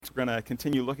we're going to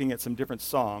continue looking at some different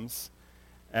Psalms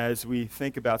as we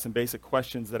think about some basic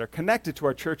questions that are connected to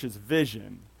our church's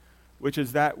vision, which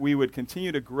is that we would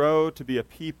continue to grow to be a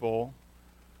people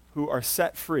who are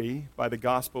set free by the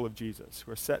gospel of Jesus,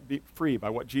 who are set free by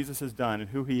what Jesus has done and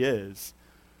who he is,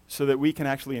 so that we can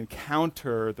actually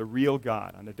encounter the real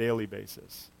God on a daily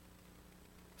basis,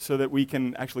 so that we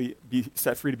can actually be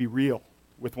set free to be real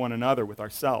with one another, with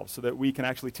ourselves, so that we can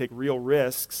actually take real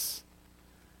risks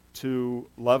to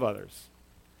love others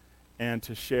and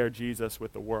to share Jesus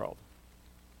with the world.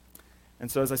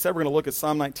 And so as I said, we're going to look at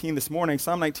Psalm 19 this morning.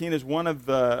 Psalm 19 is one of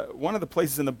the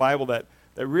places in the Bible that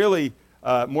really,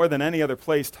 more than any other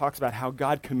place, talks about how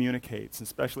God communicates,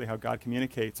 especially how God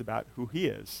communicates about who he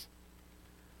is.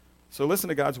 So listen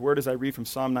to God's word as I read from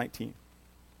Psalm 19.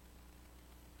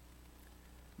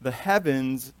 The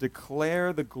heavens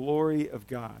declare the glory of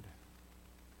God,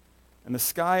 and the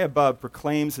sky above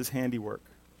proclaims his handiwork.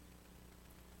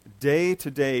 Day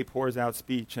to day pours out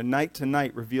speech, and night to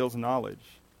night reveals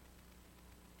knowledge.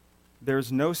 There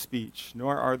is no speech,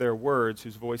 nor are there words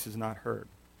whose voice is not heard.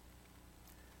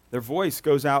 Their voice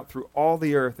goes out through all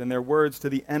the earth, and their words to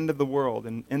the end of the world.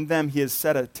 And in them he has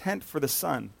set a tent for the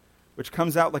sun, which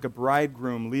comes out like a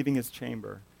bridegroom leaving his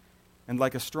chamber, and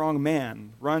like a strong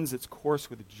man runs its course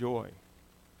with joy.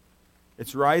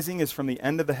 Its rising is from the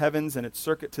end of the heavens, and its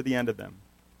circuit to the end of them.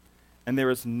 And there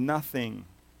is nothing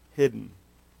hidden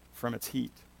from its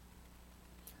heat.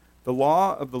 The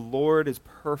law of the Lord is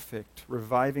perfect,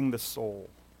 reviving the soul.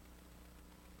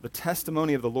 The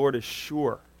testimony of the Lord is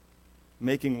sure,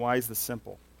 making wise the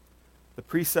simple. The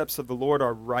precepts of the Lord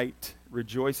are right,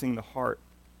 rejoicing the heart.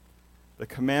 The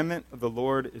commandment of the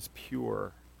Lord is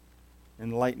pure,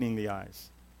 enlightening the eyes.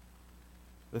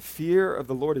 The fear of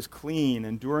the Lord is clean,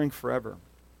 enduring forever.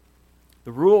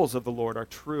 The rules of the Lord are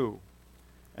true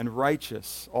and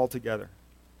righteous altogether.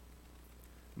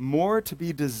 More to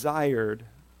be desired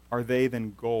are they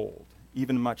than gold,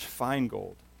 even much fine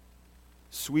gold.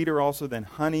 Sweeter also than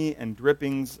honey and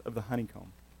drippings of the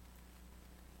honeycomb.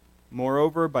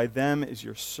 Moreover, by them is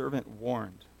your servant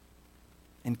warned.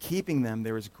 In keeping them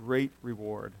there is great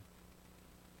reward.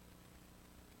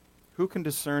 Who can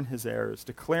discern his errors?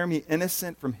 Declare me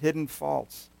innocent from hidden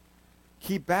faults.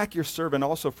 Keep back your servant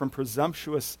also from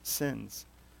presumptuous sins.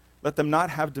 Let them not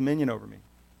have dominion over me.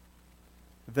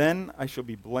 Then I shall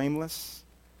be blameless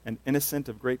and innocent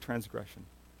of great transgression.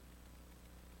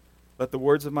 Let the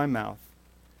words of my mouth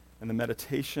and the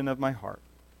meditation of my heart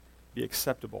be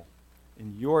acceptable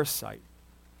in your sight,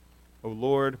 O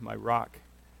Lord, my rock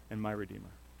and my redeemer.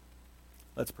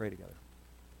 Let's pray together.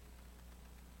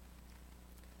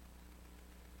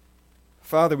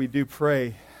 Father, we do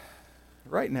pray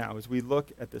right now as we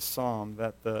look at this psalm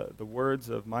that the words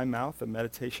of my mouth, the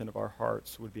meditation of our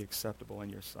hearts would be acceptable in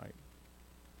your sight.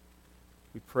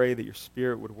 We pray that your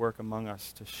Spirit would work among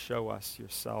us to show us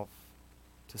yourself,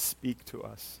 to speak to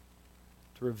us,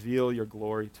 to reveal your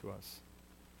glory to us.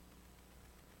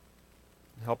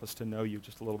 Help us to know you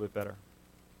just a little bit better.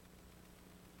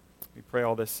 We pray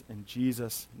all this in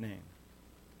Jesus' name.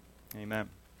 Amen.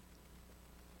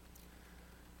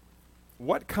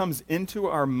 What comes into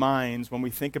our minds when we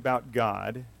think about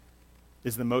God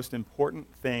is the most important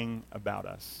thing about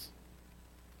us.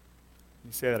 Let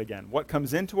me say that again. What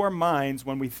comes into our minds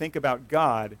when we think about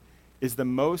God is the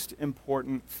most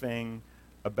important thing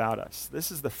about us.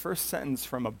 This is the first sentence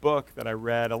from a book that I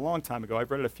read a long time ago. I've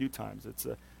read it a few times. It's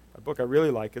a book I really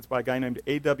like. It's by a guy named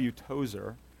A.W.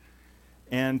 Tozer.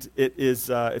 And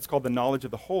it's called The Knowledge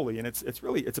of the Holy, and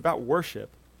it's about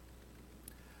worship.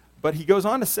 But he goes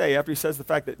on to say, after he says the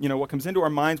fact that, what comes into our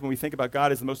minds when we think about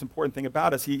God is the most important thing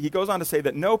about us, he goes on to say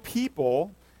that no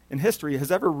people in history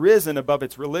has ever risen above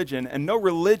its religion, and no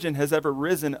religion has ever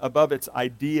risen above its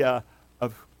idea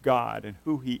of God and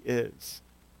who he is.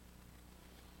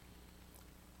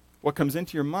 What comes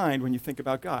into your mind when you think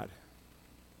about God?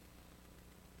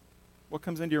 What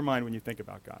comes into your mind when you think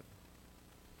about God?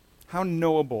 How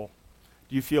knowable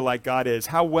do you feel like God is?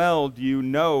 How well do you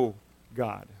know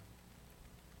God?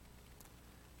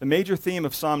 The major theme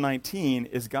of Psalm 19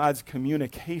 is God's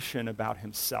communication about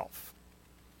himself.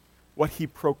 What he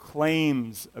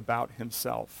proclaims about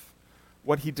himself.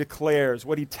 What he declares,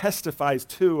 what he testifies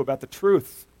to about the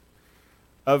truth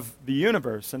of the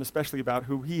universe, and especially about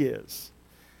who he is.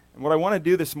 And what I want to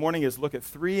do this morning is look at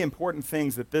three important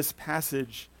things that this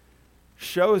passage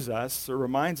shows us or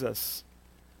reminds us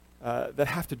that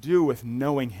have to do with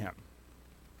knowing him.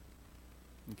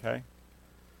 Okay?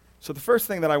 So the first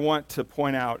thing that I want to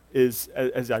point out is,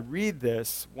 as I read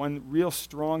this, one real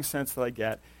strong sense that I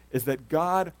get is that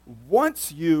God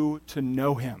wants you to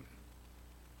know him.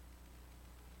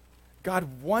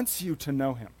 God wants you to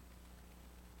know him.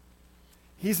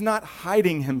 He's not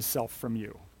hiding himself from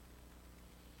you.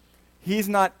 He's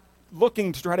not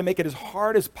looking to try to make it as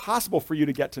hard as possible for you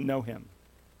to get to know him.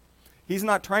 He's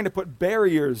not trying to put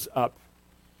barriers up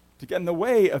to get in the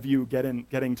way of you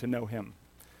getting to know him.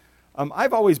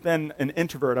 I've always been an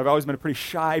introvert. I've always been a pretty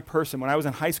shy person. When I was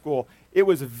in high school, it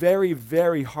was very,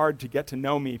 very hard to get to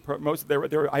know me.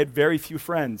 I had very few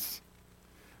friends.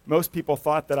 Most people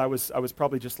thought that I was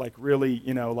probably just like really,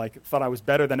 thought I was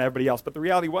better than everybody else. But the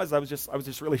reality was I was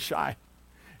just really shy.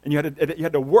 And you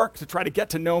had to work to try to get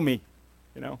to know me,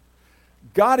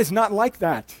 God is not like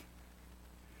that.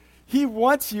 He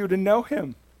wants you to know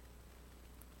him.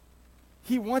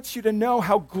 He wants you to know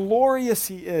how glorious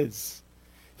he is.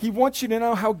 He wants you to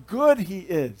know how good he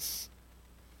is.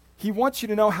 He wants you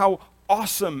to know how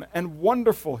awesome and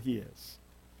wonderful he is.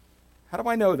 How do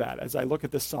I know that as I look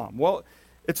at this psalm? Well,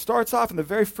 it starts off in the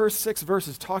very first 6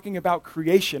 verses talking about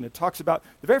creation. It talks about,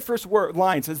 the very first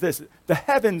line says this: the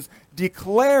heavens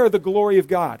declare the glory of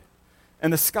God,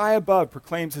 and the sky above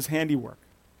proclaims his handiwork.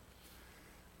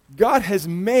 God has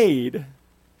made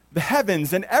the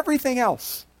heavens and everything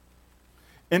else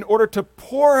in order to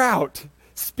pour out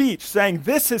speech saying,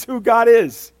 this is who God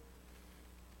is.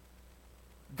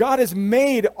 God has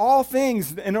made all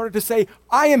things in order to say,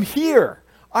 I am here,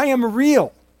 I am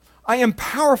real, I am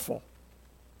powerful.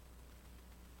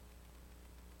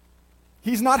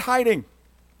 He's not hiding.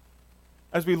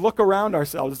 As we look around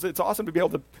ourselves, it's awesome to be able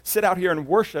to sit out here and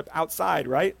worship outside,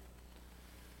 right?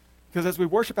 Because as we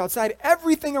worship outside,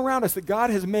 everything around us that God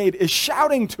has made is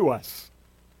shouting to us.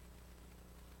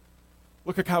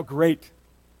 Look at how great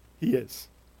he is.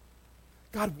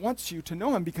 God wants you to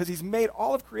know him because he's made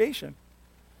all of creation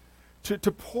to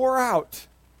pour out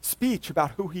speech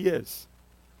about who he is.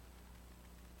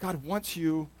 God wants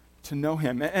you to know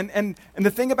him. And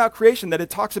the thing about creation that it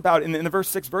talks about in the verse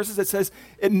 6 verses, it says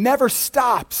it never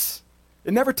stops.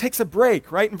 It never takes a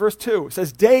break, right? In verse 2, it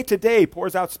says, day to day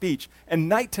pours out speech, and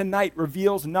night to night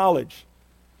reveals knowledge.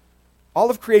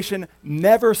 All of creation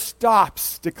never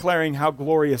stops declaring how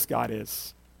glorious God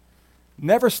is.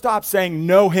 Never stops saying,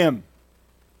 know him.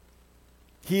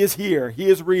 He is here. He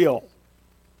is real.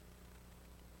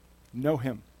 Know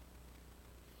him.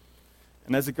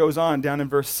 And as it goes on down in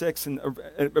verse 6,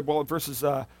 verses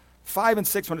 5 and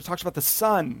 6, when it talks about the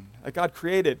sun that God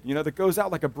created, that goes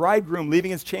out like a bridegroom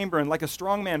leaving his chamber and like a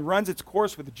strong man runs its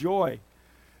course with joy.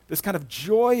 This kind of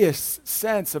joyous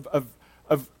sense of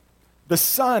the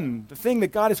sun, the thing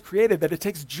that God has created, that it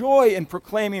takes joy in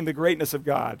proclaiming the greatness of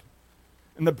God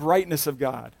and the brightness of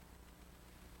God.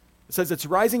 It says its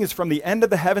rising is from the end of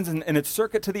the heavens and its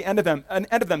circuit to the end of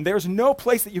them. There's no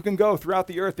place that you can go throughout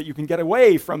the earth that you can get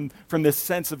away from this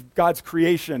sense of God's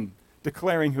creation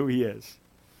declaring who he is.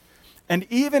 And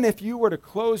even if you were to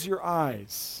close your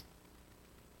eyes,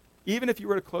 it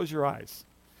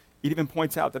even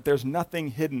points out that there's nothing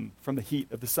hidden from the heat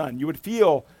of the sun. You would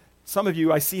feel, some of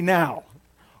you I see now,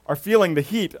 are feeling the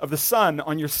heat of the sun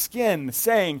on your skin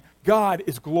saying, God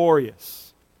is glorious.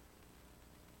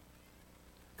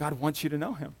 God wants you to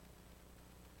know him.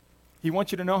 He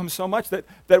wants you to know him so much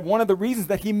that one of the reasons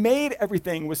that he made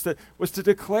everything was to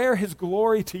declare his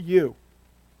glory to you.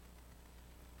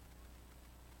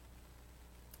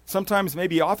 Sometimes,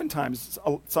 maybe oftentimes,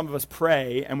 some of us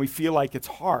pray and we feel like it's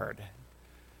hard.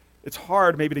 It's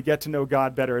hard maybe to get to know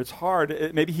God better. It's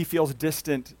hard. Maybe he feels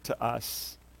distant to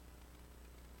us.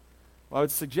 Well, I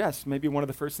would suggest maybe one of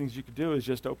the first things you could do is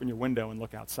just open your window and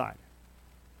look outside.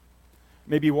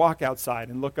 Maybe walk outside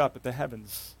and look up at the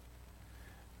heavens,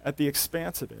 at the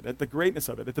expanse of it, at the greatness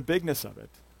of it, at the bigness of it.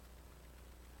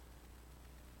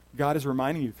 God is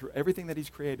reminding you through everything that he's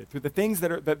created, through the things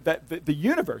that are, the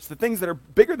universe, the things that are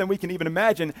bigger than we can even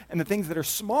imagine, and the things that are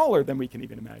smaller than we can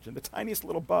even imagine, the tiniest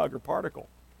little bug or particle.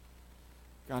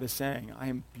 God is saying, I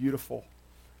am beautiful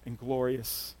and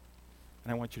glorious,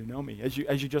 and I want you to know me. As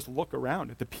you just look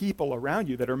around at the people around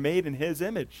you that are made in his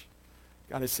image,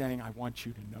 God is saying, I want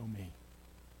you to know me.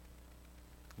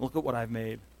 Look at what I've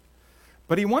made.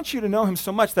 But he wants you to know him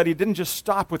so much that he didn't just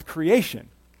stop with creation.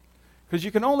 Because you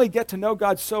can only get to know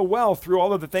God so well through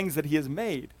all of the things that he has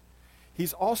made.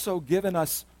 He's also given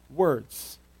us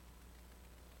words.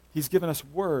 He's given us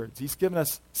words. He's given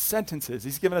us sentences.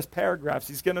 He's given us paragraphs.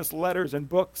 He's given us letters and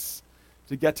books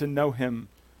to get to know him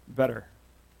better.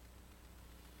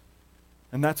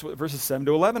 And that's what verses 7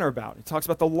 to 11 are about. It talks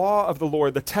about the law of the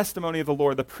Lord, the testimony of the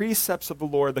Lord, the precepts of the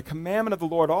Lord, the commandment of the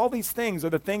Lord. All these things are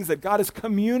the things that God has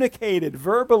communicated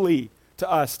verbally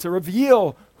to us to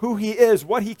reveal who he is,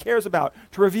 what he cares about,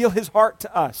 to reveal his heart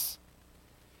to us.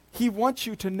 He wants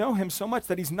you to know him so much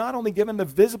that he's not only given the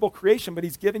visible creation, but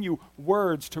he's given you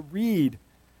words to read,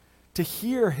 to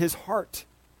hear his heart.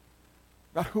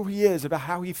 about who he is, about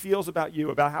how he feels about you,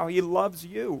 about how he loves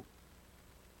you.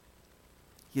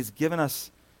 He has given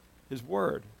us his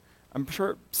word. I'm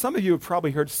sure some of you have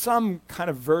probably heard some kind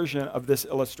of version of this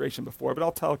illustration before, but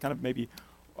I'll tell kind of maybe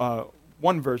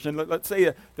one version. Let's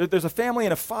say there's a family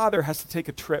and a father has to take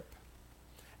a trip,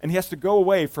 and he has to go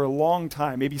away for a long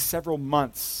time, maybe several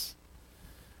months.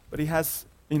 But he has,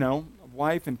 a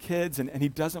wife and kids, and he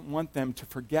doesn't want them to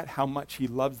forget how much he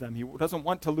loves them. He doesn't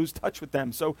want to lose touch with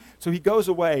them. So he goes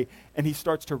away, and he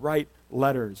starts to write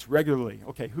letters regularly.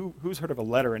 Okay, who's heard of a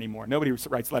letter anymore? Nobody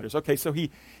writes letters. Okay, so he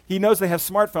knows they have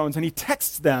smartphones, and he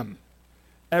texts them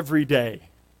every day,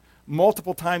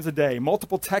 multiple times a day,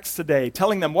 multiple texts a day,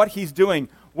 telling them what he's doing,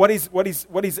 what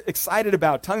he's excited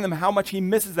about, telling them how much he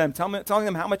misses them, telling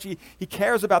them how much he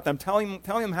cares about them, telling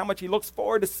them how much he looks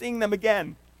forward to seeing them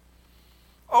again.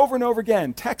 Over and over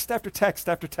again, text after text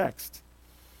after text.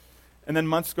 And then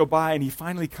months go by, and he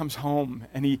finally comes home,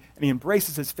 and he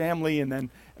embraces his family, and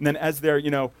then as they're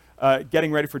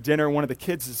getting ready for dinner, one of the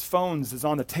kids' phones is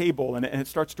on the table, and it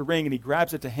starts to ring, and he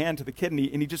grabs it to hand to the kid, and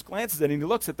he just glances at it, and he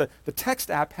looks at the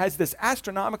text app has this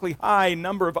astronomically high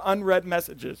number of unread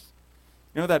messages.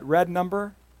 That red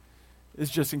number is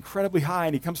just incredibly high,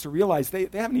 and he comes to realize they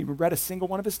haven't even read a single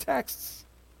one of his texts.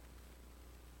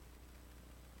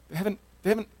 They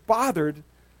haven't bothered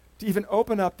to even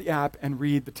open up the app and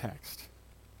read the text.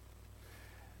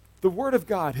 The Word of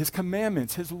God, his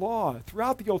commandments, his law,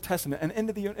 throughout the Old Testament and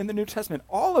in the New Testament,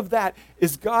 all of that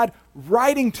is God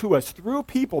writing to us through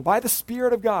people by the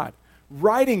Spirit of God,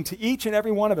 writing to each and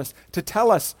every one of us to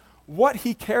tell us what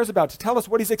he cares about, to tell us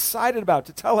what he's excited about,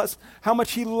 to tell us how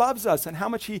much he loves us and how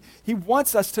much he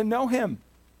wants us to know him.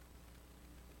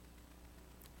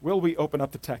 Will we open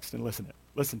up the text and listen to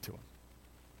him?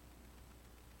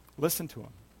 Listen to him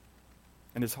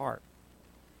and his heart.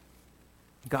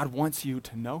 God wants you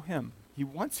to know him. He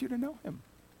wants you to know him.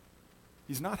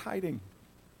 He's not hiding.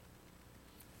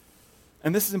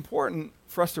 And this is important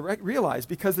for us to realize,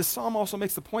 because this psalm also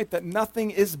makes the point that nothing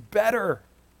is better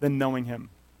than knowing him.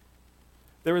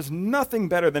 There is nothing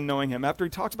better than knowing him. After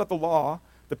he talks about the law,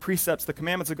 the precepts, the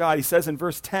commandments of God, he says in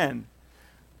verse 10,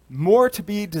 "More to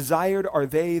be desired are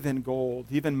they than gold,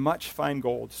 even much fine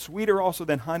gold, sweeter also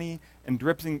than honey and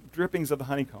drippings of the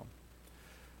honeycomb."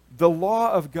 The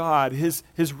law of God, his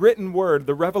written word,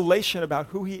 the revelation about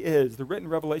who he is, the written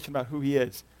revelation about who he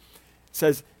is,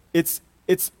 says it's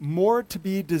more to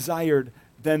be desired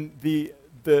than the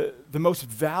most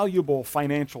valuable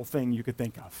financial thing you could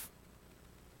think of.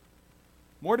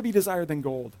 More to be desired than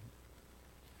gold.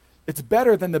 It's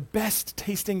better than the best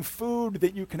tasting food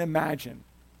that you can imagine.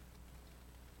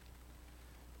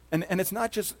 And it's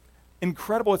not just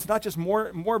incredible, it's not just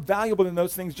more valuable than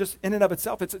those things just in and of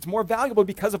itself. It's more valuable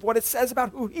because of what it says about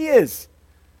who he is.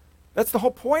 That's the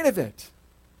whole point of it.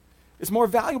 It's more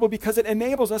valuable because it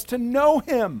enables us to know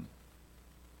him.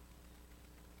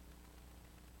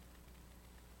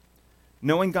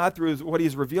 Knowing God through what he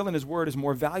has revealed in his word is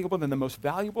more valuable than the most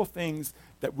valuable things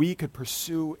that we could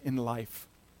pursue in life.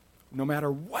 No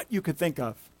matter what you could think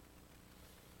of.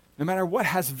 No matter what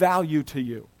has value to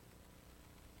you.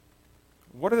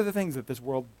 What are the things that this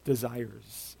world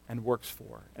desires and works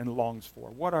for and longs for?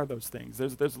 What are those things?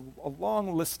 There's a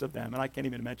long list of them, and I can't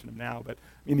even mention them now. But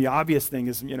the obvious thing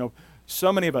is,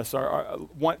 so many of us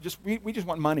we just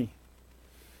want money,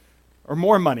 or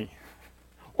more money,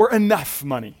 or enough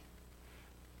money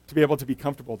to be able to be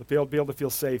comfortable, to be able to feel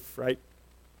safe, right?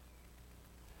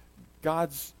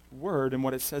 God's word and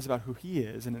what it says about who he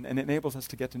is and enables us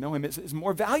to get to know him is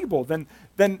more valuable than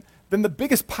the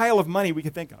biggest pile of money we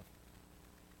could think of.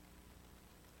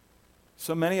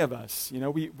 So many of us,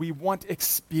 we want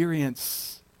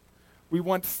experience. We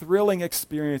want thrilling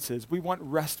experiences. We want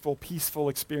restful, peaceful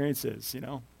experiences,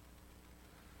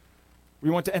 We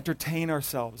want to entertain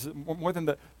ourselves. More than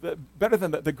better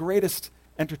than the greatest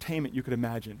entertainment you could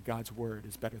imagine. God's word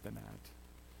is better than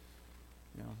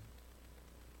that.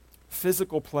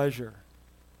 Physical pleasure.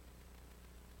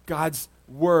 God's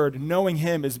word, knowing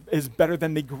him, is better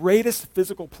than the greatest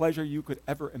physical pleasure you could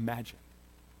ever imagine.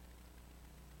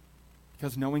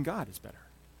 Because knowing God is better.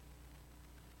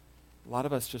 A lot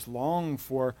of us just long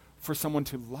for someone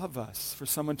to love us, for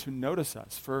someone to notice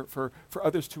us, for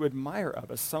others to admire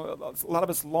of us. A lot of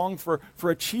us long for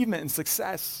achievement and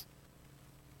success.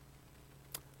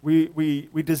 We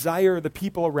desire the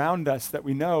people around us that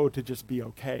we know to just be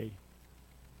okay.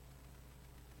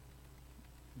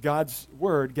 God's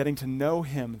word, getting to know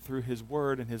him through his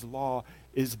word and his law,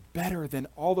 is better than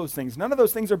all those things. None of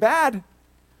those things are bad.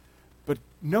 But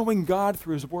knowing God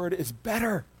through his word is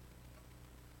better.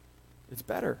 It's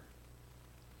better.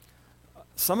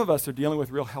 Some of us are dealing with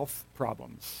real health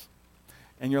problems.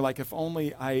 And you're like, if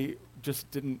only I just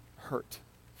didn't hurt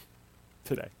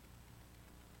today.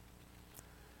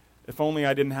 If only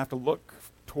I didn't have to look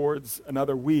towards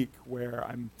another week where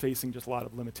I'm facing just a lot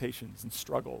of limitations and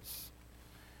struggles.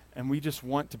 And we just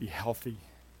want to be healthy.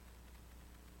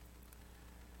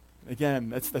 Again,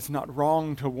 that's not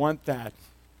wrong to want that.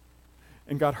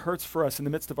 And God hurts for us in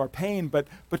the midst of our pain, but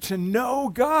to know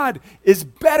God is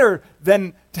better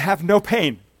than to have no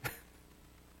pain.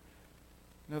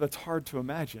 No, that's hard to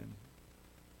imagine.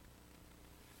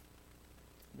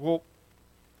 Well,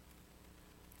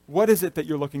 what is it that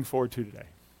you're looking forward to today?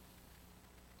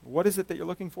 What is it that you're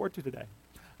looking forward to today?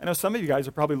 I know some of you guys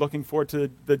are probably looking forward to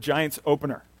the Giants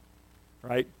opener,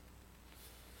 right?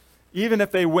 Even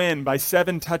if they win by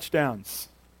 7 touchdowns,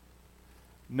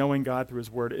 knowing God through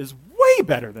his word is way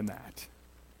better than that.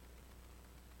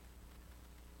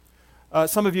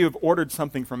 Some of you have ordered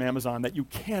something from Amazon that you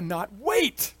cannot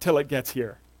wait till it gets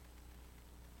here.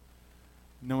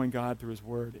 Knowing God through his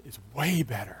word is way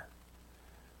better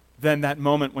than that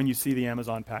moment when you see the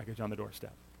Amazon package on the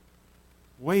doorstep.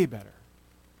 Way better.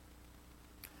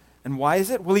 And why is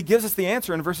it? Well, he gives us the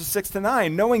answer in verses 6 to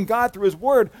 9. Knowing God through his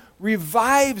word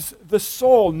revives the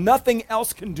soul. Nothing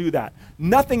else can do that.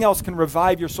 Nothing else can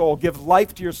revive your soul, give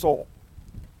life to your soul.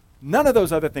 None of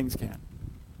those other things can.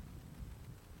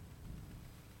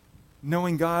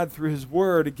 Knowing God through his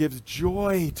word gives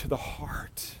joy to the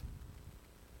heart.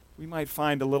 We might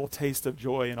find a little taste of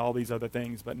joy in all these other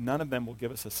things, but none of them will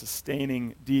give us a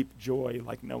sustaining, deep joy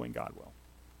like knowing God will.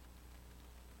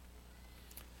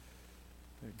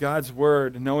 God's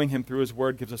word, knowing him through his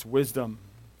word, gives us wisdom.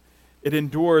 It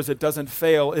endures, it doesn't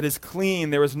fail, it is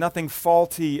clean, there is nothing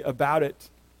faulty about it.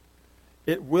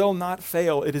 It will not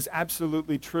fail. It is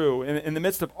absolutely true. In the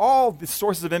midst of all the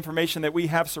sources of information that we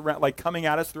have like coming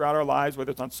at us throughout our lives,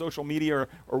 whether it's on social media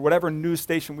or whatever news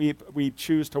station we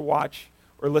choose to watch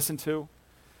or listen to,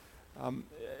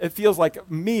 it feels like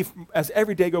me, as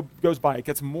every day goes by, it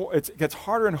gets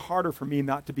harder and harder for me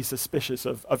not to be suspicious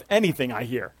of anything I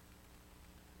hear.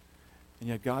 And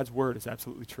yet God's word is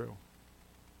absolutely true.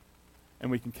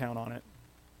 And we can count on it.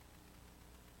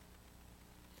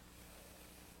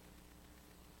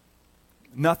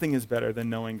 Nothing is better than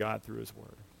knowing God through his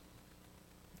word.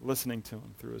 Listening to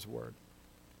him through his word.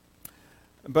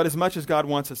 But as much as God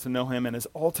wants us to know him, and as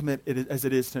ultimate as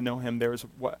it is to know him, there's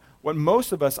what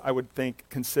most of us, I would think,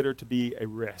 consider to be a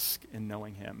risk in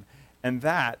knowing him. And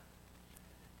that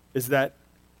is that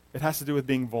it has to do with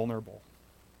being vulnerable.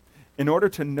 In order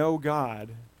to know God,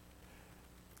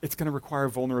 it's going to require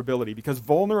vulnerability, because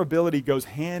vulnerability goes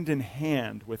hand in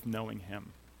hand with knowing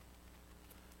him.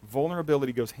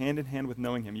 Vulnerability goes hand in hand with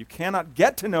knowing him. You cannot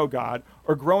get to know God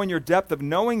or grow in your depth of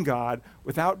knowing God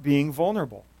without being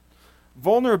vulnerable.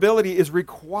 Vulnerability is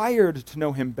required to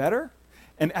know him better,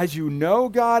 and as you know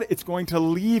God, it's going to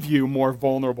leave you more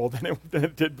vulnerable than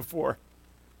it did before,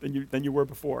 than you were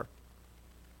before.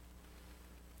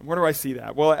 And where do I see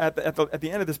that? Well, at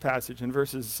the end of this passage, in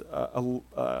verses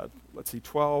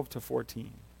 12 to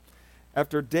 14,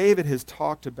 after David has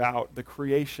talked about the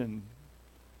creation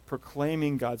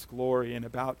proclaiming God's glory and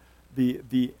about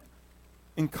the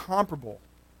incomparable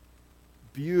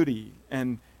beauty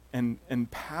and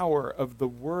power of the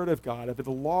Word of God, of the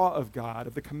law of God,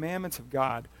 of the commandments of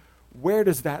God, where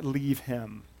does that leave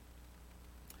him?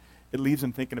 It leaves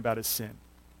him thinking about his sin.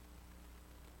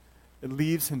 It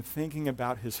leaves him thinking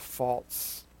about his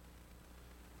faults.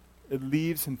 It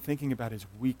leaves him thinking about his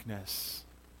weakness.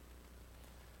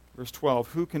 Verse 12,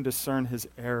 who can discern his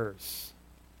errors?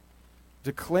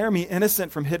 Declare me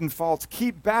innocent from hidden faults.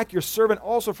 Keep back your servant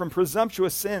also from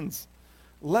presumptuous sins.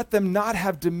 Let them not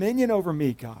have dominion over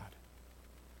me, God.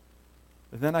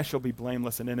 Then I shall be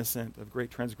blameless and innocent of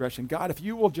great transgression. God, if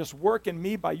you will just work in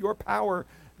me by your power,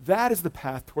 that is the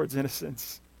path towards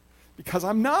innocence. Because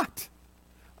I'm not.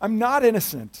 I'm not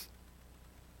innocent.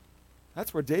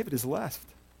 That's where David is left.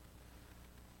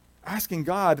 Asking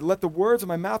God, let the words of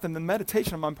my mouth and the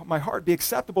meditation of my heart be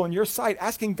acceptable in your sight.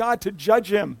 Asking God to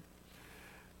judge him.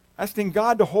 Asking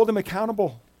God to hold him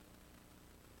accountable.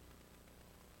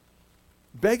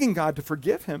 Begging God to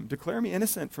forgive him, declare me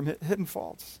innocent from hidden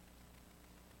faults.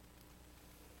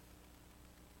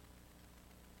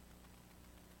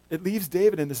 It leaves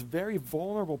David in this very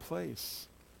vulnerable place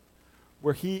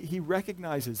where he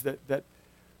recognizes that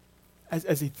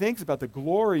as he thinks about the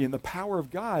glory and the power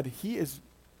of God, he is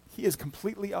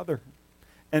completely other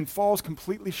and falls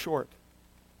completely short.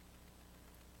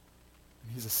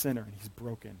 And he's a sinner and he's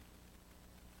broken.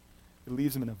 It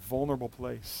leaves him in a vulnerable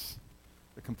place.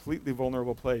 A completely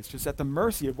vulnerable place, just at the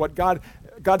mercy of what God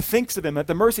thinks of him, at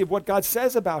the mercy of what God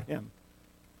says about him.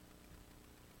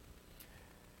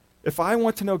 If I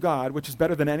want to know God, which is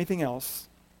better than anything else,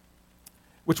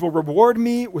 which will reward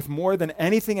me with more than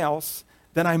anything else,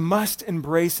 then I must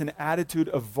embrace an attitude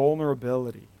of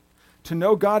vulnerability. To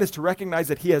know God is to recognize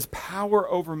that he has power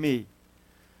over me,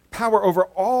 power over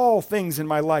all things in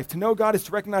my life. To know God is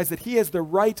to recognize that he has the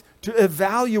right to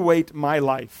evaluate my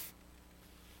life.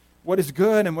 What is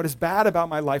good and what is bad about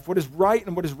my life, what is right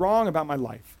and what is wrong about my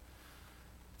life.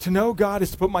 To know God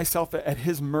is to put myself at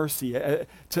his mercy,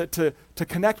 to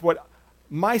connect what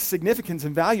my significance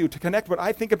and value, to connect what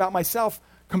I think about myself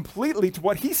completely to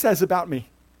what he says about me.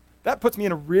 That puts me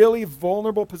in a really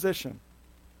vulnerable position.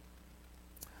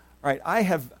 All right, I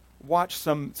have watched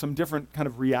some different kind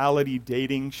of reality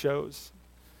dating shows.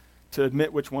 To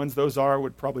admit which ones those are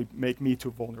would probably make me too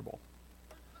vulnerable.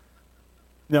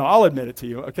 No, I'll admit it to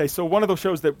you. Okay, so one of those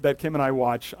shows that Kim and I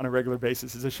watch on a regular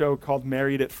basis is a show called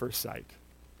Married at First Sight.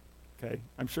 Okay,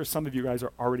 I'm sure some of you guys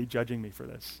are already judging me for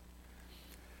this.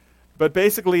 But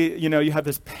basically, you have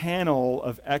this panel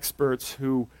of experts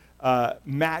who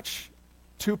match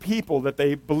two people that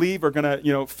they believe are going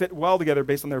to, fit well together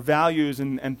based on their values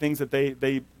and things that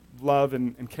they love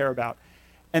and care about.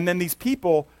 And then these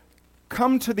people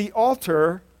come to the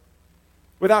altar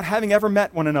without having ever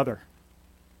met one another.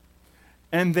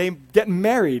 And they get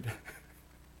married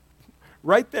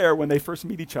right there when they first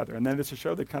meet each other. And then it's a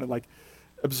show that kind of like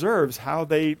observes how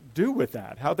they do with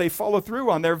that, how they follow through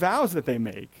on their vows that they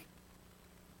make.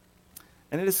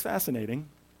 And it is fascinating.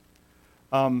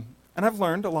 And I've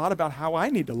learned a lot about how I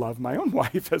need to love my own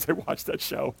wife as I watch that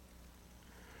show.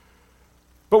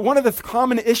 But one of the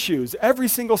common issues, every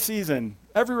single season,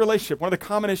 every relationship, one of the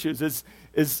common issues is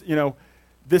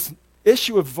this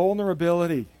issue of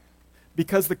vulnerability.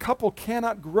 Because the couple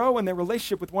cannot grow in their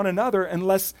relationship with one another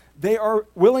unless they are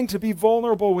willing to be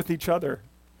vulnerable with each other.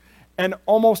 And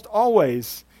almost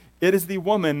always, it is the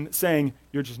woman saying,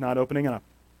 "You're just not opening up.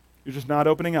 You're just not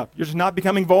opening up. You're just not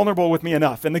becoming vulnerable with me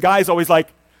enough." And the guy's always like,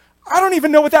 "I don't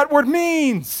even know what that word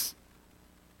means.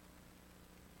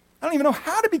 I don't even know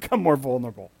how to become more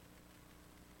vulnerable."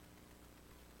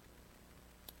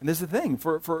 And this is the thing.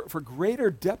 For greater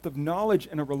depth of knowledge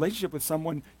in a relationship with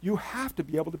someone, you have to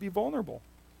be able to be vulnerable.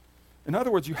 In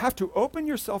other words, you have to open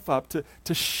yourself up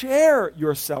to share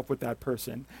yourself with that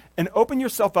person and open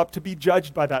yourself up to be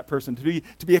judged by that person,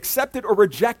 to be accepted or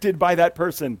rejected by that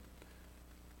person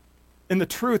in the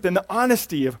truth and the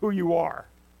honesty of who you are.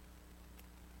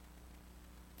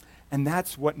 And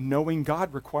that's what knowing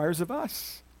God requires of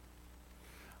us.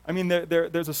 I mean,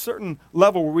 there's a certain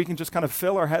level where we can just kind of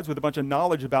fill our heads with a bunch of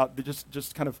knowledge about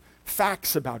just kind of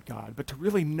facts about God. But to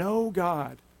really know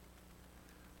God,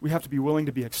 we have to be willing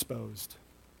to be exposed.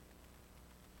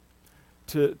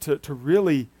 To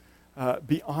really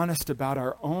be honest about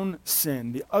our own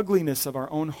sin, the ugliness of our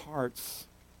own hearts.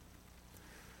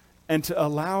 And to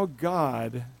allow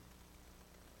God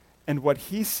and what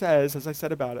he says, as I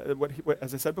said about it,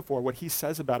 as I said before, what he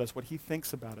says about us, what he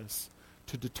thinks about us,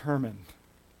 to determine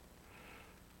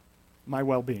my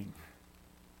well-being,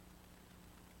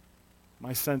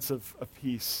 my sense of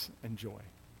peace and joy.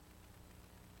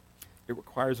 It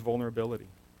requires vulnerability.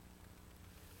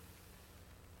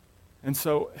 And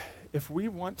so if we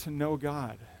want to know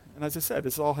God, and as I said,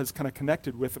 this all has kind of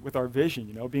connected with our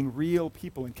vision, being real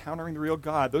people, encountering the real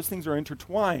God. Those things are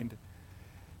intertwined.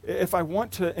 If I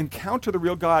want to encounter the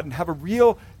real God and have a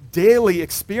real daily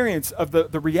experience of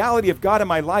the reality of God in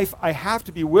my life, I have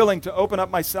to be willing to open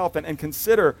up myself and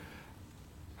consider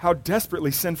how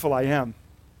desperately sinful I am.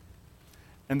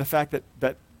 And the fact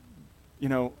that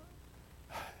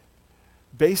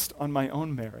based on my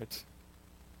own merit,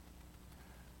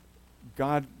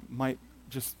 God might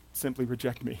just simply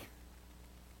reject me.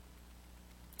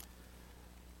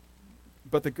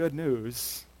 But the good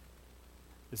news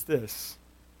is this,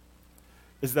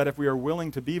 is that if we are willing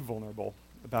to be vulnerable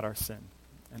about our sin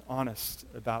and honest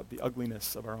about the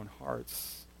ugliness of our own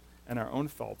hearts and our own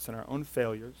faults and our own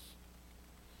failures,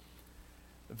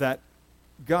 that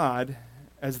God,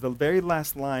 as the very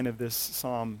last line of this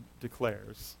psalm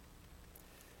declares,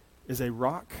 is a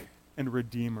rock and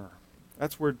redeemer.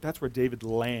 That's where David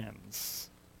lands.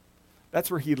 That's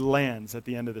where he lands at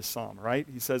the end of this psalm, right?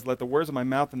 He says, "Let the words of my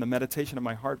mouth and the meditation of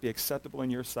my heart be acceptable in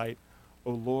your sight,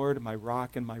 O Lord, my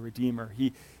rock and my redeemer."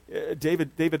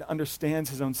 David understands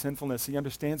his own sinfulness. He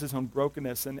understands his own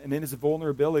brokenness, and in his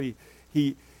vulnerability,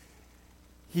 he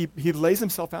lays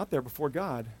himself out there before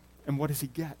God. And what does he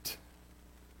get?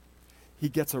 He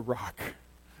gets a rock,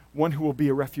 one who will be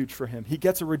a refuge for him. He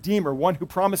gets a redeemer, one who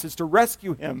promises to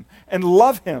rescue him and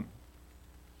love him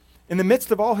in the midst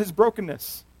of all his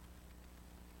brokenness.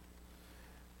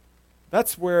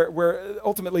 That's where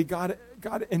ultimately God,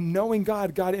 in knowing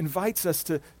God invites us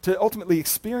to ultimately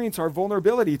experience our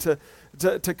vulnerability,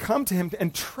 to come to him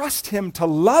and trust him to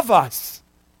love us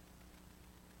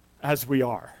as we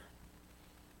are,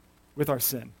 with our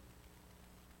sin,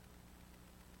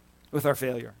 with our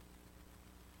failure.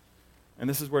 And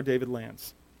this is where David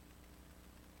lands.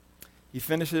 He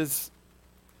finishes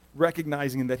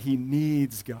recognizing that he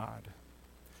needs God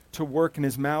to work in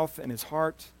his mouth and his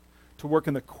heart, to work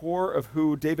in the core of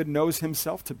who David knows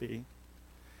himself to be.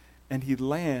 And he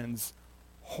lands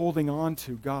holding on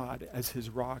to God as his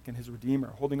rock and his redeemer,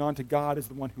 holding on to God as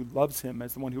the one who loves him,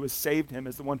 as the one who has saved him,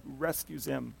 as the one who rescues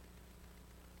him.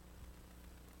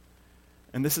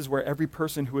 And this is where every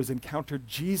person who has encountered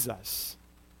Jesus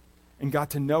and got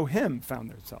to know him found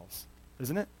themselves,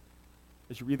 isn't it?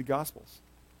 As you read the Gospels.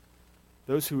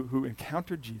 Those who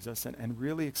encountered Jesus and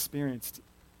really experienced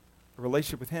a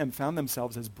relationship with him found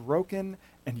themselves as broken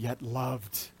and yet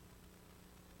loved.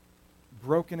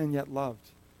 Broken and yet loved.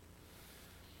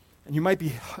 And you might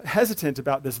be hesitant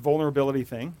about this vulnerability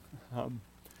thing,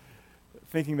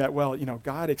 thinking that, well,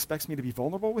 God expects me to be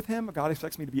vulnerable with him. God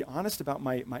expects me to be honest about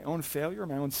my own failure,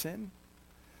 my own sin.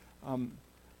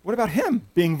 What about him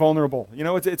being vulnerable?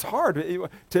 It's hard.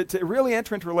 To really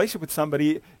enter into a relationship with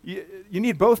somebody, you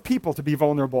need both people to be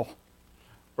vulnerable,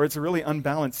 or it's a really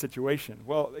unbalanced situation.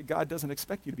 Well, God doesn't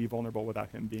expect you to be vulnerable without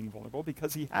him being vulnerable,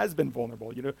 because he has been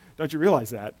vulnerable. Don't you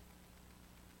realize that?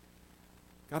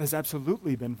 God has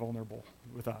absolutely been vulnerable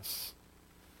with us.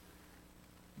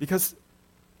 Because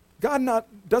God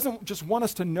doesn't just want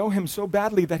us to know him so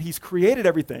badly that he's created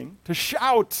everything to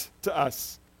shout to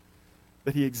us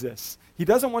that he exists. He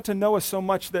doesn't want to know us so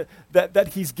much that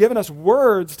he's given us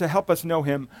words to help us know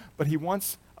him, but he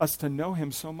wants us to know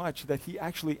him so much that he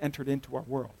actually entered into our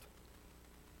world.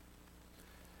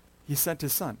 He sent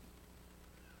his son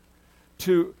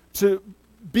to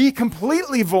be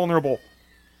completely vulnerable,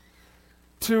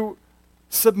 to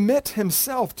submit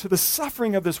himself to the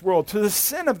suffering of this world, to the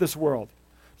sin of this world,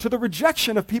 to the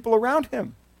rejection of people around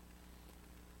him.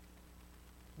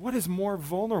 What is more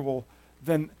vulnerable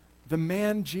than the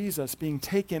man Jesus being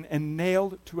taken and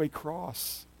nailed to a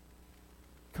cross,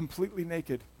 completely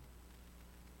naked,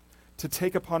 to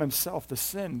take upon himself the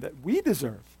sin that we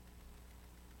deserve?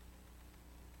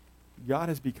 God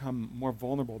has become more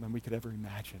vulnerable than we could ever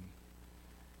imagine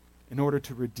in order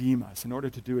to redeem us, in order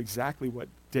to do exactly what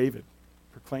David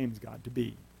proclaims God to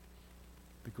be,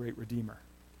 the great Redeemer.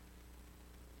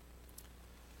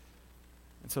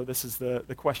 And so this is the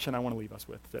question I want to leave us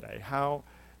with today. How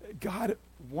God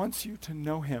wants you to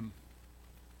know him.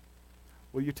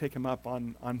 Will you take him up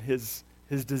on his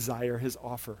desire, his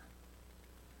offer?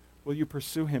 Will you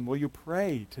pursue him? Will you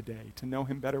pray today to know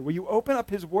him better? Will you open up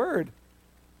his word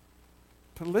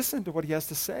to listen to what he has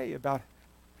to say about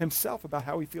himself, about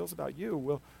how he feels about you?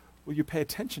 Will you pay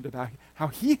attention to how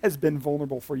he has been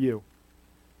vulnerable for you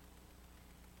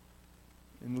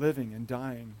in living and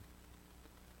dying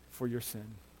for your sin?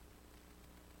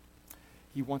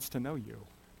 He wants to know you.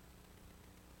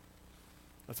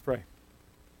 Let's pray.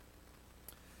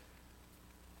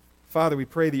 Father, we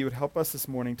pray that you would help us this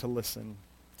morning to listen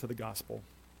to the gospel.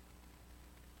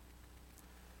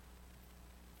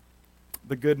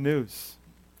 The good news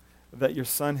that your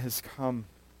Son has come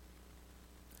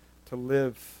to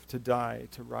live, to die,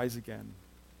 to rise again,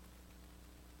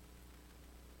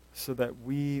 so that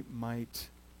we might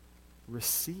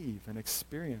receive and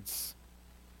experience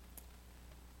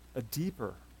a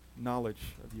deeper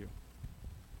knowledge of you,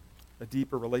 a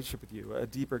deeper relationship with you, a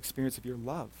deeper experience of your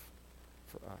love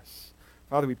for us.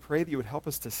 Father, we pray that you would help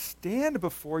us to stand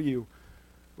before you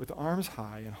with arms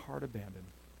high and heart abandoned,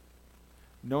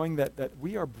 knowing that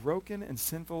we are broken and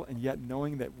sinful, and yet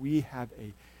knowing that we have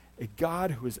a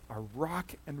God who is our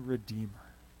rock and redeemer.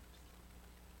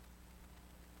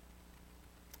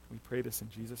 We pray this in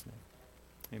Jesus' name.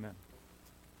 Amen.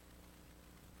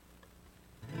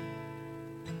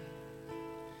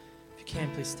 If you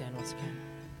can, please stand once again.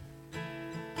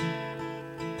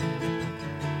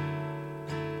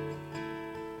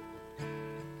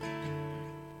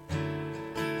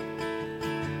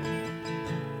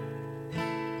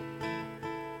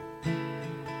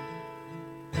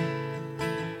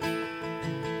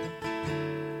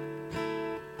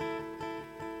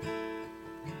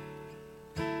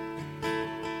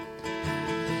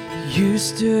 You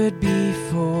stood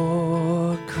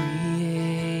before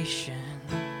creation,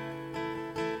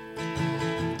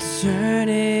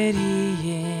 eternity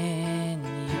in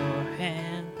your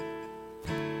hand.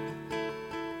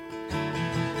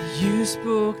 You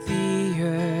spoke the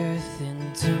earth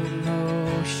into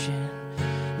motion,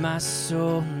 my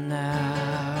soul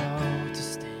now to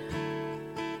stand.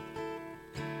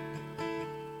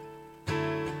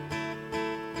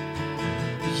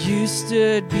 You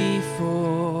stood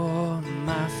before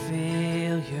my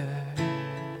failure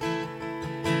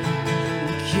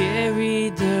and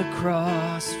carried the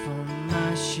cross for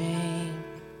my shame.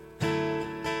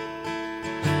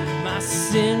 My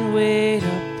sin weighed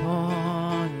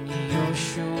upon your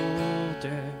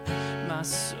shoulder, my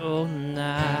soul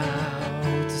now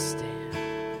to stand.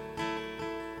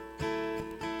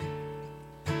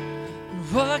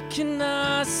 And what can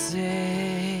I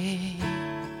say?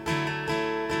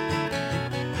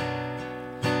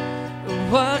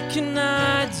 What can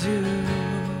I do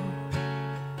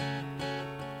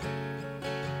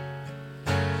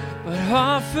but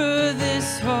offer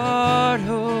this heart,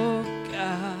 oh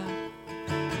God,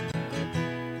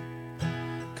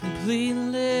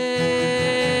 completely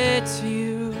to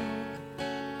you?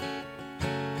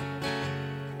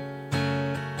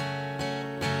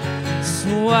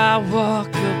 So I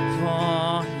walk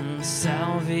upon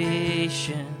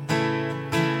salvation,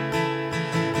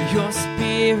 your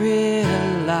spirit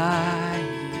alive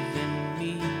in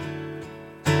me,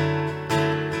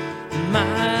 my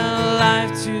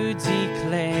life to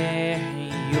declare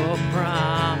your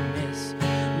promise,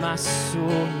 my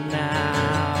soul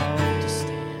now to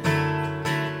stand.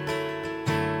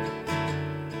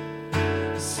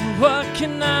 So what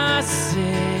can I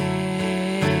say?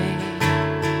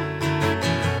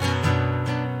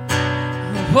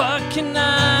 What can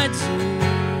I do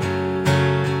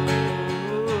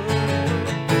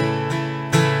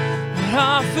but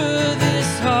offer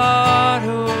this heart,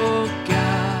 oh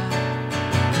God,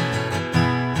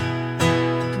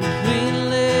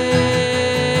 completely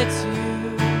to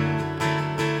you?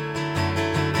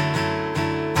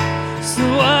 So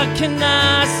what can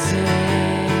I say?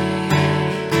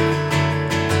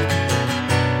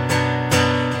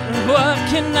 What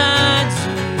can I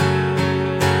do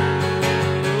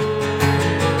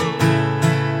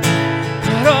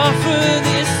but offer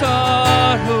this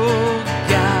heart, oh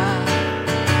God,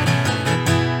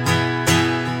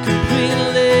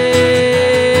 completely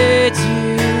to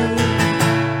you?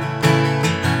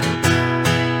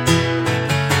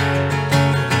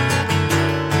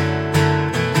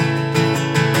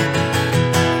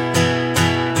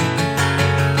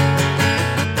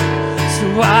 So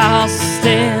I'll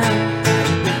stand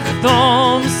with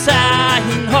arms high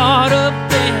and heart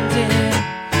abandoned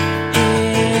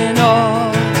in awe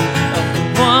of the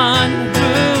one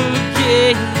who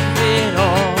gave it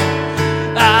all.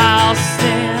 I'll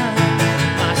stand,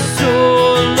 my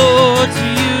soul, Lord, to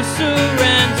you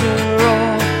surrender.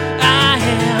 All I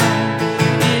am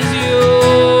is yours.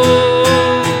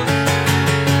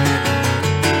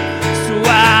 So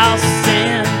I'll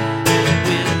stand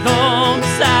with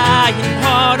arms high and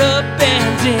heart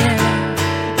abandoned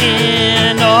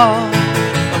in awe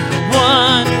of the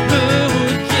one who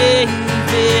gave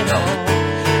it all.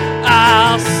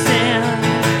 I'll send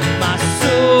my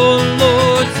soul,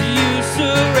 Lord, to you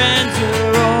surrender.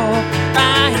 All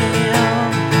I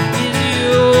am is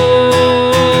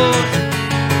yours.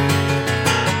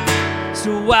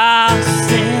 So I'll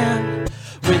stand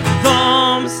with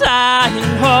arms high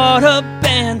and heart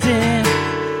abandoned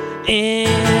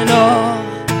in awe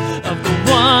of the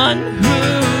one who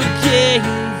gave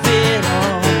it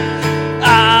all.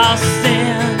 I'll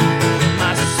stand,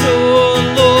 my soul,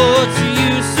 Lord, to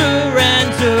you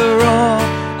surrender. All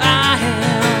I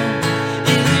am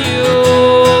is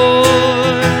yours,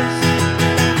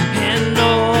 and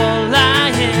all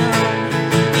I am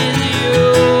is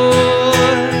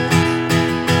yours,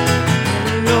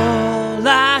 and all I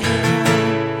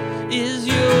am is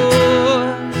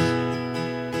yours.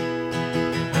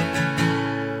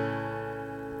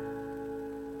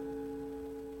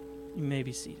 You may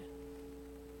be seated.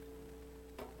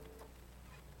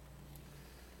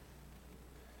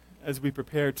 As we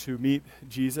prepare to meet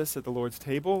Jesus at the Lord's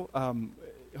table,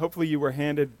 hopefully you were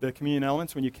handed the communion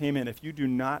elements when you came in. If you do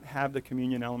not have the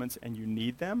communion elements and you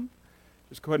need them,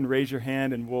 just go ahead and raise your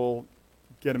hand and we'll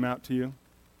get them out to you.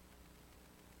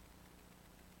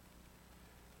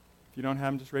 If you don't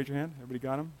have them, just raise your hand. Everybody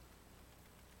got them?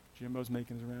 Jimbo's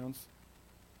making his rounds.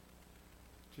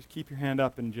 Just keep your hand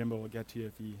up and Jimbo will get to you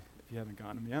if you haven't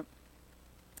gotten them yet.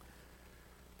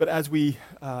 But as we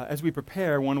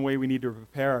prepare, one way we need to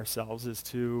prepare ourselves is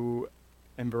to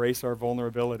embrace our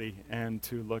vulnerability and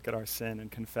to look at our sin and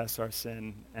confess our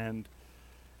sin and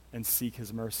seek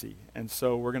his mercy. And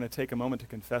so we're going to take a moment to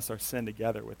confess our sin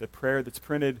together with a prayer that's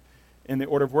printed in the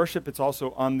order of worship. It's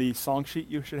also on the song sheet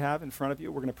you should have in front of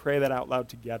you. We're going to pray that out loud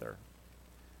together.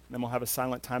 And then we'll have a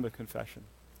silent time of confession.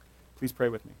 Please pray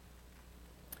with me.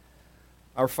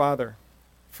 Our Father,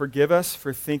 forgive us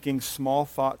for thinking small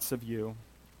thoughts of you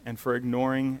and for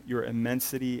ignoring your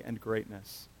immensity and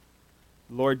greatness.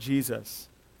 Lord Jesus,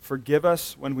 forgive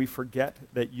us when we forget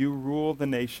that you rule the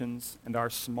nations and our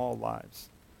small lives.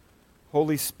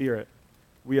 Holy Spirit,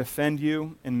 we offend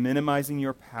you in minimizing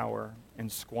your power and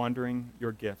squandering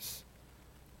your gifts.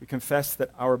 We confess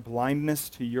that our blindness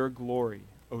to your glory,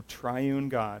 O triune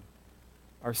God,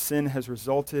 our sin has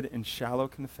resulted in shallow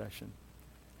confession,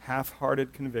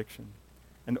 half-hearted conviction,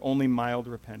 and only mild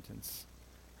repentance.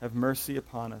 Have mercy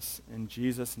upon us in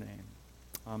Jesus' name.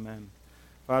 Amen.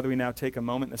 Father, we now take a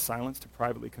moment in silence to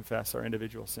privately confess our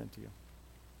individual sin to you.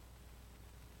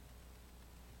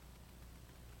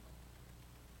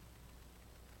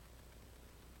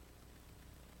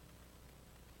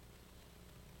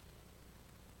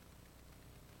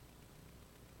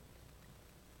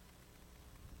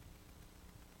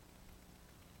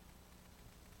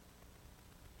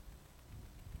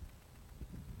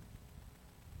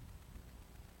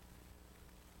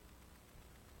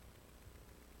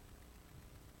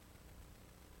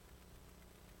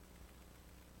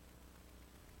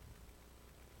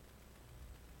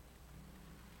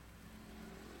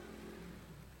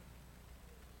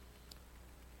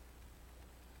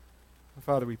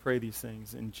 Father, we pray these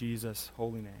things in Jesus'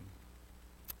 holy name.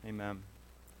 Amen.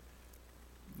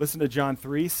 Listen to John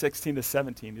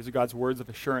 3:16-17. These are God's words of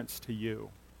assurance to you.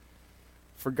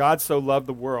 For God so loved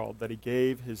the world that he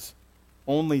gave his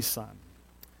only Son,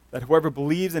 that whoever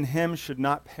believes in him should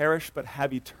not perish but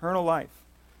have eternal life.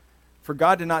 For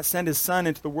God did not send his Son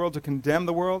into the world to condemn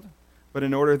the world, but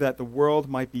in order that the world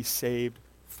might be saved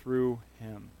through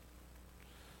him.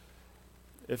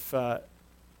 If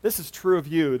this is true of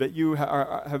you, that you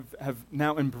have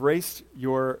now embraced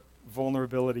your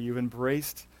vulnerability. You've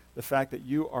embraced the fact that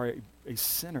you are a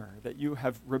sinner, that you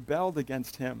have rebelled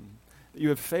against him, that you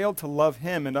have failed to love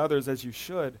him and others as you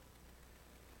should,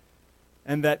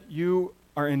 and that you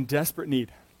are in desperate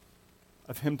need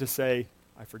of him to say,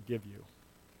 I forgive you.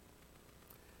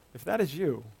 If that is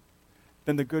you,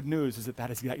 then the good news is that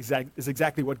is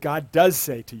exactly what God does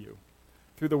say to you.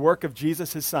 Through the work of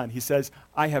Jesus, his Son, he says,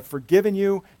 I have forgiven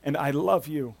you and I love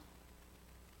you.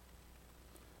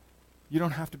 You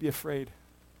don't have to be afraid.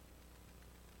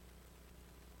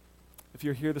 If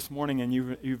you're here this morning and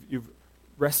you've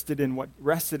rested in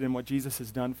what Jesus has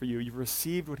done for you, you've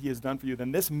received what he has done for you,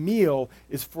 then this meal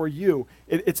is for you.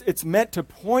 It's meant to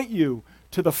point you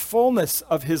to the fullness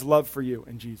of his love for you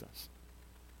in Jesus.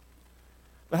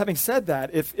 But having said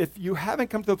that, if you haven't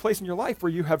come to a place in your life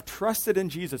where you have trusted in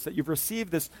Jesus, that you've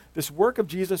received this work of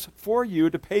Jesus for you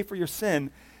to pay for your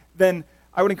sin, then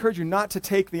I would encourage you not to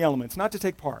take the elements, not to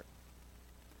take part.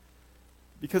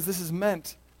 Because this is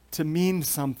meant to mean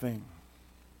something.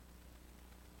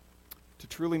 To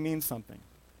truly mean something.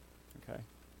 Okay?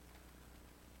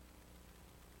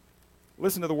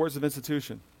 Listen to the words of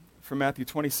institution from Matthew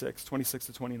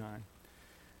 26-29.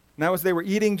 Now as they were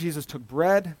eating, Jesus took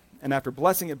bread, and after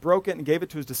blessing it, broke it and gave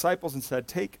it to his disciples and said,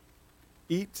 Take,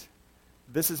 eat,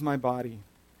 this is my body.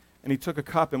 And he took a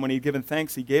cup, and when he had given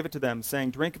thanks, he gave it to them, saying,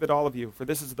 Drink of it, all of you, for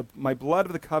this is my blood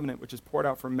of the covenant, which is poured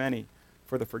out for many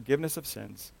for the forgiveness of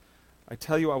sins. I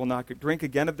tell you, I will not drink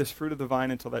again of this fruit of the vine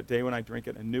until that day when I drink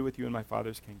it anew with you in my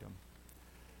Father's kingdom.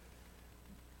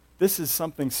 This is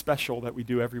something special that we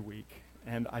do every week.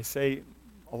 And I say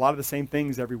a lot of the same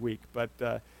things every week, but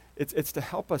it's to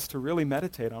help us to really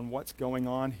meditate on what's going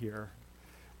on here.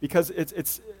 Because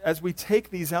it's as we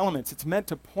take these elements, it's meant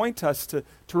to point us, to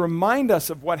remind us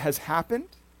of what has happened,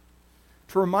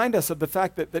 to remind us of the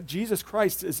fact that Jesus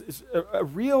Christ is a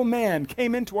real man,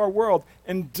 came into our world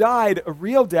and died a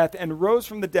real death and rose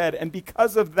from the dead. And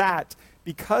because of that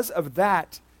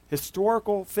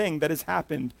historical thing that has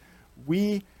happened,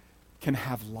 we can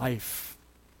have life.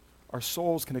 Our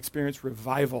souls can experience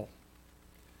revival.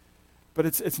 But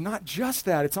it's not just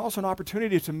that. It's also an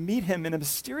opportunity to meet him in a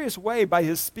mysterious way by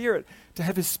his Spirit, to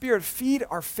have his Spirit feed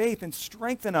our faith and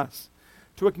strengthen us,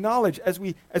 to acknowledge as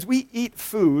we eat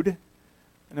food.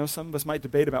 I know some of us might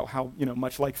debate about how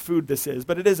much like food this is,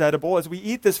 but it is edible. As we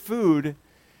eat this food,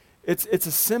 it's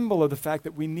a symbol of the fact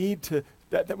that we need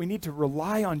to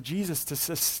rely on Jesus to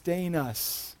sustain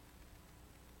us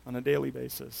on a daily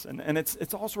basis. And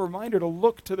it's also a reminder to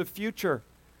look to the future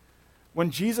when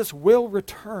Jesus will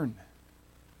return.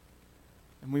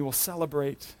 And we will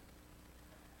celebrate,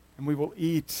 and we will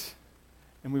eat,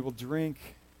 and we will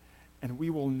drink, and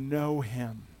we will know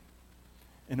him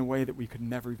in a way that we could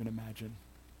never even imagine.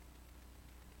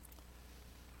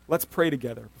 Let's pray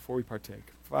together before we partake.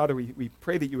 Father, we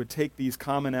pray that you would take these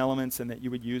common elements and that you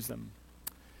would use them.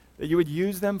 That you would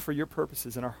use them for your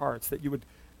purposes in our hearts. That you would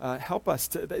help us,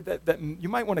 that you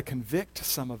might want to convict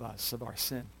some of us of our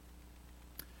sin.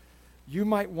 You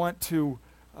might want to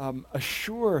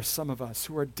assure some of us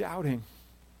who are doubting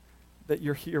that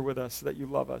you're here with us, that you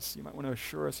love us. You might want to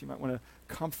assure us. You might want to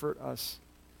comfort us.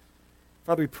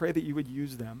 Father, we pray that you would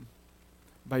use them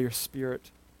by your Spirit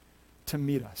to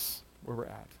meet us where we're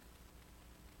at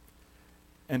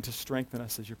and to strengthen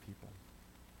us as your people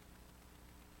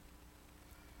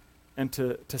and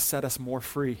to set us more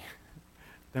free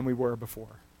than we were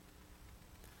before.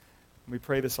 And we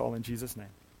pray this all in Jesus'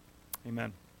 name.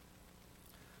 Amen.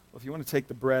 Well, if you want to take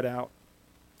the bread out,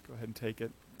 go ahead and take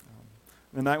it.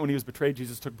 The night when he was betrayed,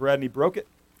 Jesus took bread and he broke it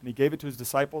and he gave it to his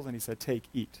disciples and he said, "Take,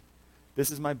 eat. This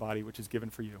is my body which is given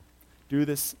for you. Do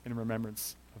this in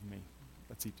remembrance of me."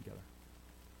 Let's eat together.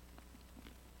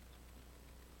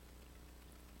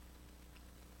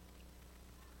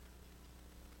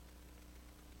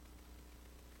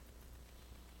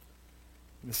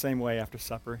 In the same way, after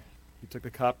supper, he took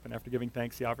the cup, and after giving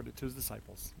thanks, he offered it to his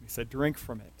disciples. He said, "Drink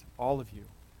from it, all of you.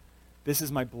 This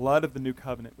is my blood of the new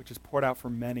covenant, which is poured out for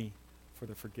many for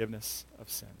the forgiveness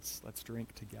of sins." Let's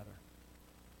drink together.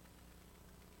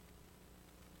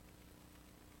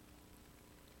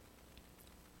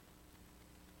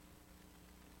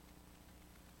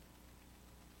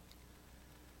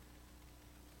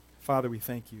 Father, we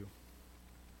thank you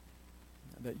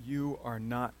that you are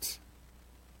not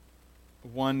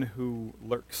one who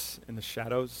lurks in the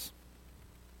shadows,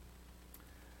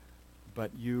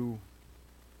 but you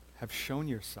have shown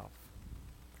yourself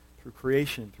through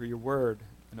creation, through your word,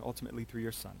 and ultimately through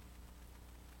your Son.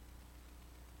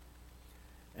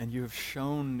 And you have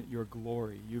shown your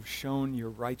glory. You've shown your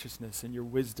righteousness and your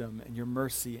wisdom and your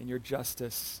mercy and your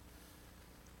justice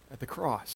at the cross.